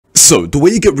So, the way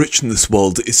you get rich in this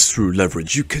world is through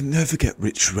leverage. You can never get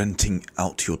rich renting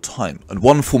out your time. And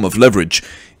one form of leverage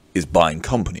is buying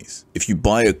companies. If you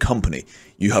buy a company,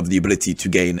 you have the ability to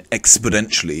gain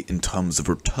exponentially in terms of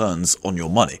returns on your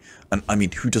money. And I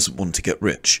mean, who doesn't want to get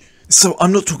rich? So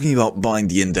I'm not talking about buying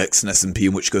the index in S&P,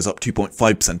 in which goes up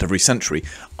 2.5% every century.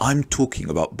 I'm talking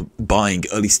about buying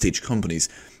early stage companies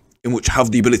in which have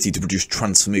the ability to produce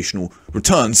transformational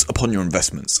returns upon your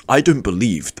investments. I don't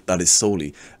believe that is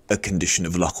solely a condition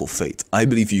of luck or fate. I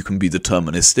believe you can be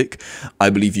deterministic.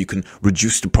 I believe you can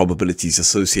reduce the probabilities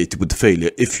associated with failure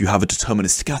if you have a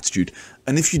deterministic attitude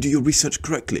and if you do your research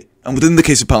correctly. And within the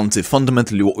case of Palantir,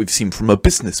 fundamentally what we've seen from a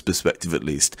business perspective at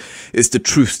least is the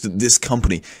truth that this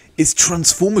company is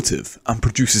transformative and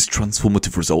produces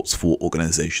transformative results for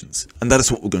organizations. And that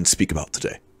is what we're going to speak about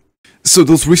today. So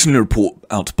there was recently a report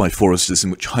out by Forrester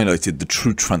in which highlighted the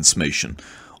true transformation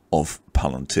of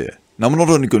Palantir. Now, I'm not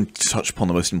only going to touch upon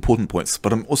the most important points,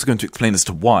 but I'm also going to explain as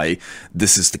to why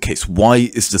this is the case. Why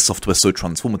is the software so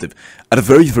transformative at a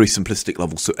very, very simplistic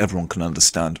level so everyone can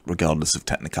understand regardless of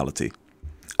technicality.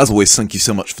 As always, thank you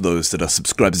so much for those that are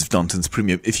subscribers of Danton's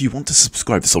Premium. If you want to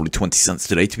subscribe for solely 20 cents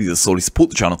today to either solely support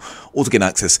the channel or to get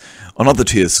access on other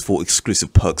tiers for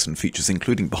exclusive perks and features,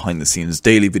 including behind the scenes,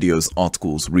 daily videos,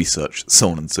 articles, research, so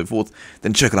on and so forth,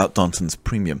 then check out Danton's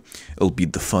Premium. It'll be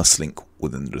the first link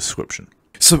within the description.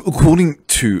 So according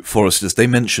to Forrester's, they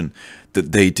mention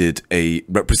that they did a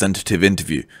representative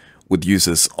interview with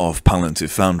users of Palantir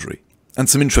Foundry. And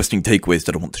some interesting takeaways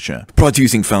that I want to share. Prior to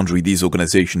using Foundry, these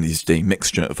organizations used a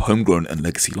mixture of homegrown and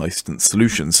legacy licensed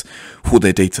solutions for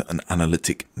their data and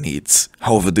analytic needs.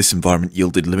 However, this environment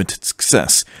yielded limited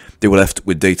success. They were left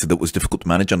with data that was difficult to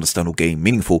manage, understand, or gain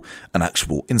meaningful and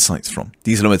actionable insights from.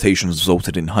 These limitations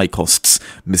resulted in high costs,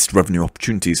 missed revenue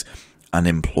opportunities, and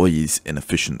employees'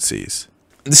 inefficiencies.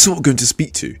 This is what we're going to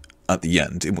speak to at the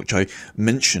end, in which I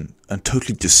mention and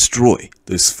totally destroy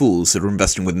those fools that are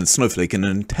investing within Snowflake in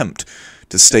an attempt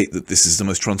to state that this is the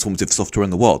most transformative software in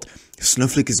the world.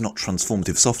 Snowflake is not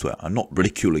transformative software. I'm not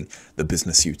ridiculing the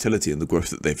business utility and the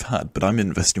growth that they've had, but I'm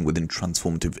investing within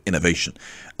transformative innovation.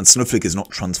 And Snowflake is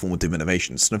not transformative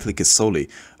innovation. Snowflake is solely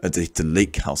a data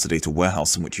lakehouse, a data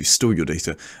warehouse in which you store your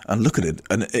data and look at it,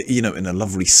 and in a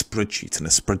lovely spreadsheet and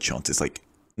a spread chart. It's like,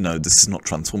 no, this is not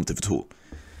transformative at all.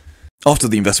 After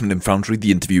the investment in Foundry,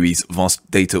 the interviewees'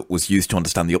 vast data was used to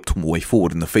understand the optimal way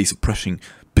forward in the face of pressing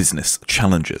business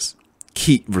challenges.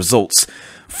 Key results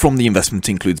from the investment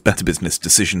includes better business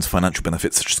decisions, financial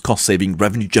benefits such as cost saving,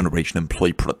 revenue generation, and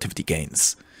employee productivity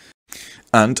gains.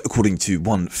 And according to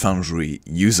one Foundry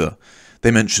user,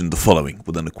 they mentioned the following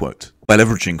within a quote. By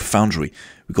leveraging Foundry,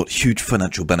 we got huge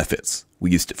financial benefits.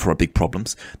 We used it for our big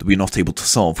problems that we're not able to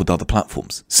solve with other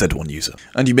platforms, said one user.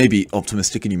 And you may be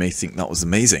optimistic and you may think that was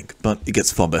amazing, but it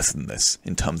gets far better than this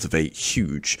in terms of a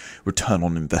huge return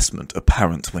on investment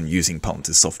apparent when using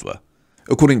Palantir software.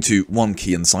 According to one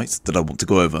key insight that I want to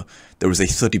go over, there is a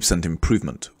 30%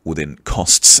 improvement within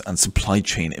costs and supply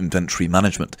chain inventory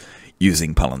management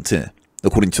using Palantir.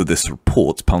 According to this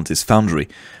report, Palantir's Foundry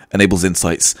enables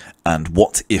insights and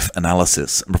what-if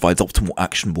analysis and provides optimal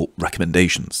actionable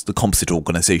recommendations. The composite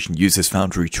organization uses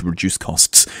Foundry to reduce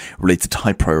costs related to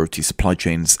high-priority supply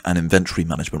chains and inventory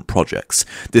management projects.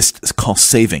 This cost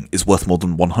saving is worth more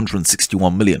than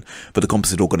 $161 million for the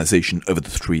composite organization over the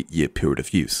 3-year period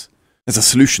of use. As a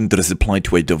solution that is applied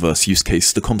to a diverse use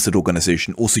case, the composite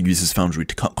organization also uses Foundry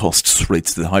to cut costs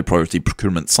related to the high-priority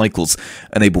procurement cycles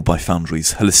enabled by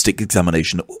Foundry's holistic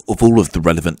examination of all of the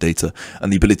relevant data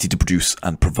and the ability to produce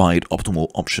and provide optimal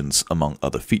options, among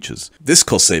other features. This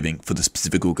cost saving for the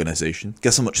specific organization,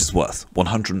 guess how much it's worth?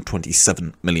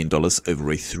 $127 million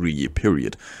over a 3-year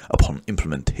period upon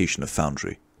implementation of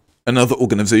Foundry. Another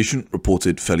organization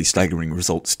reported fairly staggering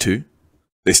results too.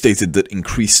 They stated that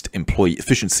increased employee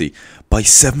efficiency by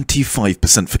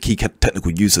 75% for key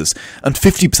technical users and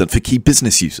 50% for key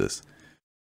business users.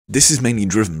 This is mainly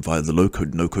driven via the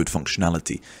low-code, no-code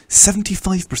functionality.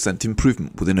 75%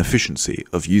 improvement within efficiency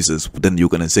of users within the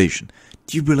organization.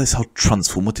 Do you realize how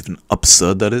transformative and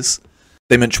absurd that is?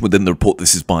 They mention within the report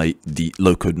this is by the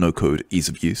low-code, no-code ease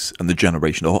of use and the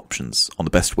generation of options on the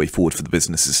best way forward for the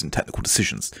businesses and technical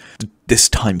decisions. This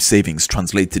time savings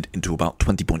translated into about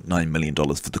 $20.9 million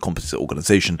for the composite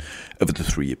organization over the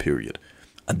 3-year period.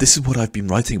 And this is what I've been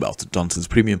writing about at Danton's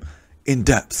Premium in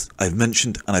depth. I've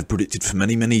mentioned and I've predicted for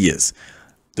many, many years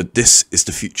that this is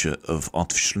the future of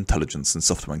artificial intelligence and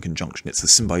software in conjunction. It's a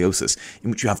symbiosis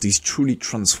in which you have these truly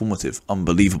transformative,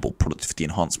 unbelievable productivity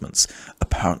enhancements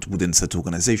apparent within said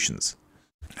organizations.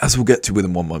 As we'll get to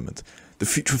within one moment, The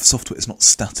future of software is not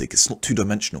static, it's not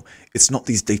two-dimensional, it's not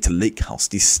these data lakehouse,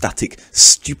 these static,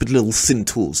 stupid little thin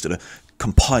tools that are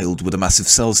compiled with a massive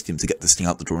sales team to get this thing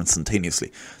out the door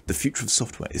instantaneously. The future of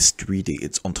software is 3D,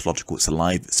 it's ontological, it's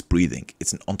alive, it's breathing,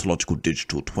 it's an ontological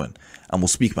digital twin, and we'll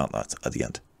speak about that at the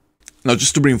end. Now,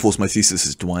 just to reinforce my thesis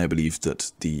as to why I believe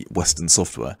that the Western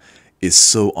software is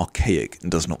so archaic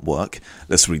and does not work,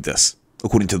 let's read this.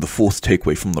 According to the fourth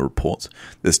takeaway from the report,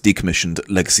 there's decommissioned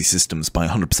legacy systems by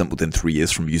 100% within 3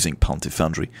 years from using Palantir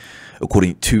Foundry.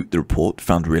 According to the report,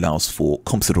 Foundry allows for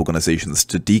composite organizations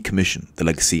to decommission the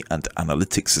legacy and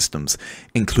analytics systems,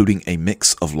 including a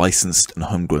mix of licensed and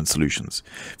homegrown solutions.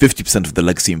 50% of the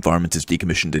legacy environment is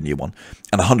decommissioned in year 1,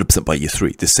 and 100% by year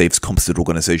 3. This saves composite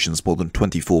organizations more than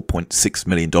 $24.6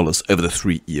 million over the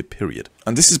 3-year period.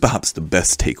 And this is perhaps the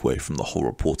best takeaway from the whole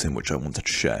report, in which I wanted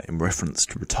to share in reference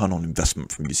to return on investment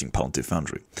from using Palantir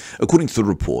Foundry. According to the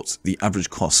report, the average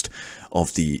cost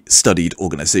of the studied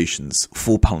organizations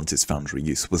for Palantir's Foundry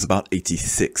use was about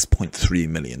 $86.3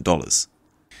 million.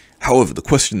 However, the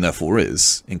question therefore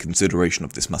is, in consideration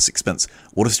of this mass expense,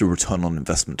 what is the return on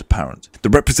investment apparent? The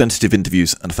representative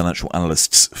interviews and financial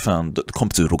analysts found that the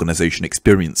composite organization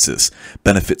experiences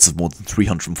benefits of more than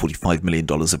 $345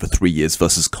 million over 3 years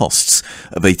versus costs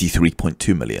of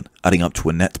 $83.2 million, adding up to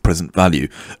a net present value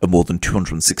of more than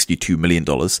 $262 million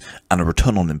and a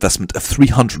return on investment of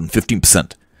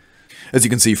 315%. As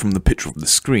you can see from the picture of the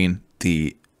screen,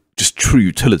 the just true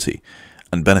utility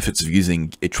and benefits of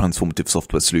using a transformative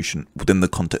software solution within the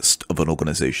context of an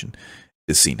organization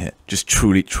is seen here. Just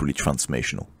truly, truly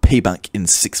transformational. Payback in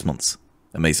 6 months.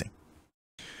 Amazing.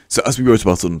 So as we wrote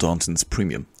about on Darnton's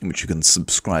Premium, in which you can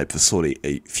subscribe for solely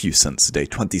a few cents a day,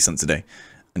 20 cents a day,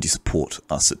 and you support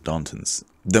us at Darnton's,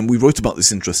 then we wrote about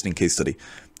this interesting case study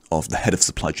of the head of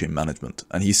supply chain management,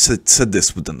 and he said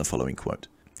this within the following quote.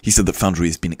 He said that Foundry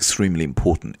has been extremely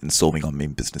important in solving our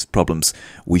main business problems.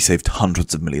 We saved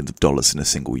hundreds of millions of dollars in a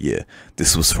single year.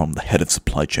 This was from the head of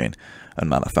supply chain and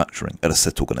manufacturing at a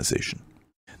set organization.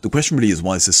 The question really is,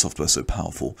 why is this software so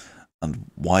powerful? And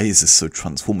why is this so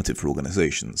transformative for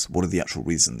organizations? What are the actual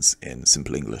reasons in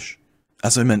simple English?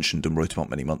 As I mentioned and wrote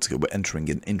about many months ago, we're entering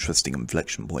an interesting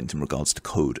inflection point in regards to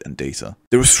code and data.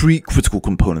 There are 3 critical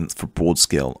components for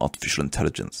broad-scale artificial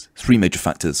intelligence. 3 major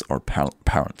factors are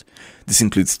apparent. This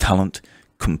includes talent,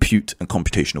 compute and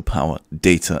computational power,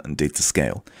 data and data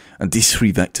scale. And these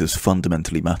 3 vectors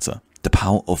fundamentally matter. The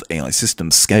power of AI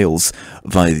systems scales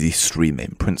via these 3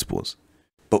 main principles.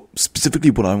 But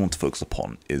specifically what I want to focus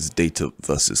upon is data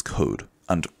versus code.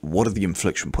 And what are the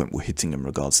inflection point we're hitting in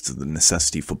regards to the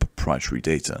necessity for proprietary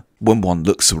data? When one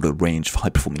looks at a range of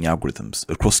high-performing algorithms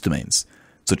across domains,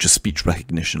 such as speech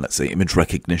recognition, let's say image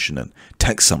recognition and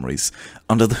text summaries,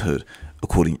 under the hood,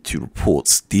 according to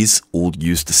reports, these all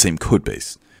use the same code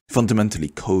base. Fundamentally,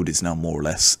 code is now more or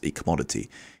less a commodity.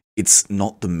 It's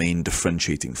not the main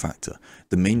differentiating factor.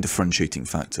 The main differentiating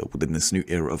factor within this new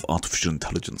era of artificial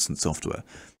intelligence and software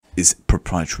is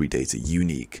proprietary data,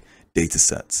 unique data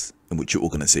sets in which your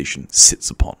organization sits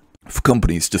upon. For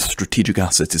companies, the strategic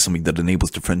asset is something that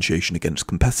enables differentiation against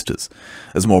competitors.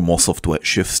 As more and more software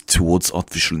shifts towards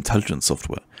artificial intelligence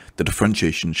software, the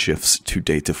differentiation shifts to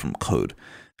data from code,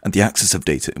 and the access of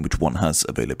data in which one has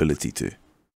availability to.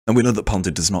 And we know that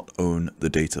Palantir does not own the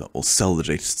data or sell the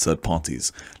data to third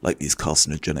parties like these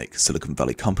carcinogenic Silicon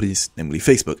Valley companies, namely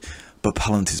Facebook, but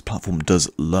Palantir's platform does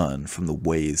learn from the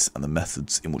ways and the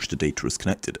methods in which the data is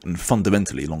connected. And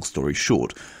fundamentally, long story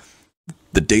short,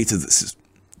 the data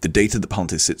that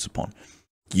Palantir sits upon,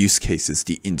 use cases,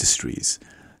 the industries,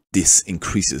 this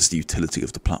increases the utility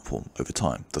of the platform over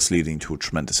time, thus leading to a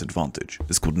tremendous advantage.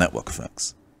 It's called network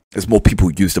effects. As more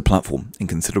people use the platform in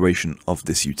consideration of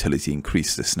this utility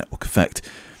increase, this network effect,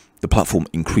 the platform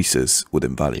increases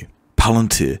within value.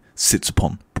 Palantir sits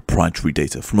upon proprietary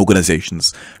data from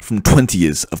organizations, from 20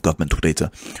 years of governmental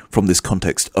data, from this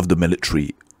context of the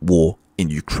military war in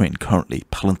Ukraine currently.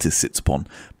 Palantir sits upon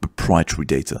proprietary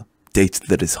data, data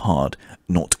that is hard,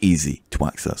 not easy to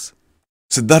access.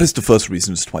 So that is the first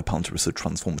reason as to why Palantir is so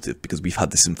transformative, because we've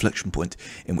had this inflection point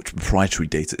in which proprietary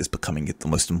data is becoming the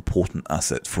most important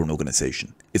asset for an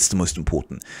organization. It's the most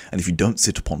important. And if you don't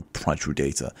sit upon proprietary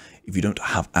data, if you don't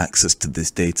have access to this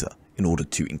data in order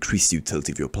to increase the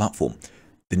utility of your platform,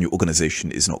 then your organization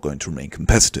is not going to remain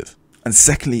competitive. And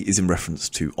secondly is in reference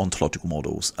to ontological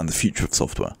models and the future of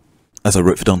software. As I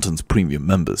wrote for Darnton's Premium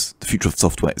members, the future of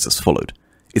software is as followed.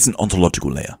 It's an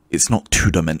ontological layer. It's not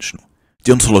two-dimensional.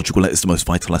 The ontological layer is the most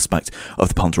vital aspect of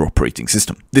the Palantir operating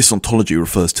system. This ontology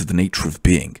refers to the nature of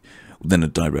being, within a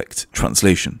direct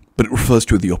translation, but it refers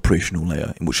to the operational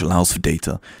layer in which allows for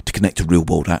data to connect to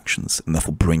real-world actions and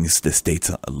therefore brings this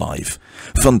data alive.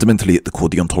 Fundamentally, at the core,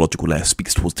 the ontological layer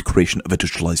speaks towards the creation of a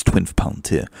digitalized twin for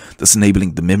Palantir that's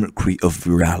enabling the mimicry of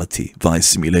reality via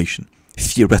simulation,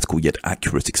 theoretical yet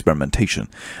accurate experimentation,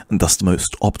 and thus the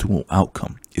most optimal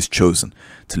outcome is chosen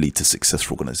to lead to success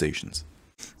for organizations.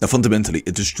 Now, fundamentally,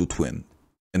 a digital twin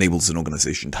enables an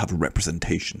organization to have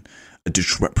a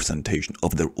digital representation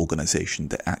of their organization,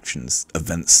 their actions,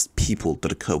 events, people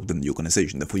that occur within the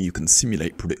organization. Therefore, you can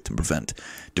simulate, predict, and prevent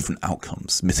different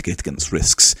outcomes, mitigate against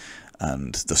risks,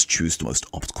 and thus choose the most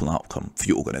optimal outcome for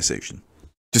your organization.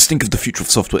 Just think of the future of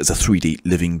software as a 3D,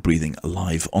 living, breathing,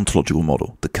 alive ontological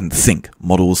model that can think.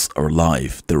 Models are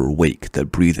alive, they're awake, they're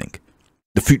breathing.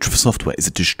 The future of software is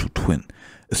a digital twin,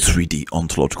 a 3D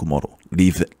ontological model,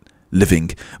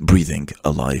 living, breathing,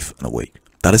 alive, and awake.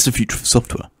 That is the future of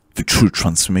software, the true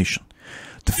transformation.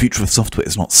 The future of software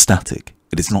is not static,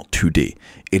 it is not 2D,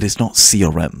 it is not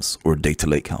CRMs or a data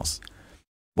lakehouse.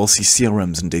 Whilst these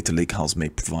CRMs and data lakehouse may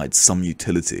provide some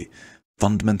utility,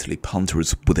 fundamentally Palantir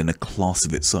is within a class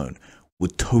of its own,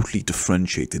 with totally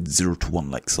differentiated 0 to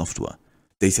 1 like software.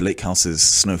 Data lakehouses,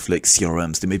 Snowflake,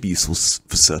 CRMs, they may be useful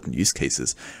for certain use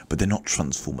cases, but they're not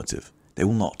transformative. They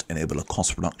will not enable a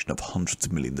cost reduction of hundreds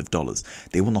of millions of dollars.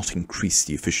 They will not increase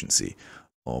the efficiency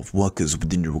of workers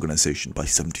within your organization by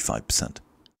 75%.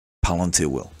 Palantir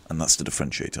will, and that's the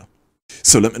differentiator.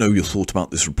 So let me know your thought about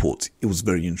this report. It was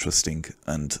very interesting,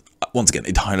 and once again,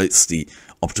 it highlights the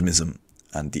optimism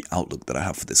and the outlook that I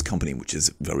have for this company, which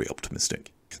is very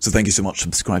optimistic. So thank you so much.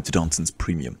 Subscribe to Darnton's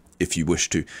Premium if you wish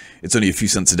to. It's only a few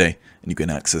cents a day, and you gain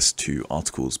access to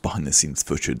articles, behind-the-scenes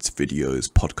footage, videos,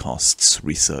 podcasts,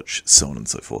 research, so on and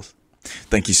so forth.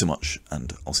 Thank you so much,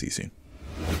 and I'll see you soon.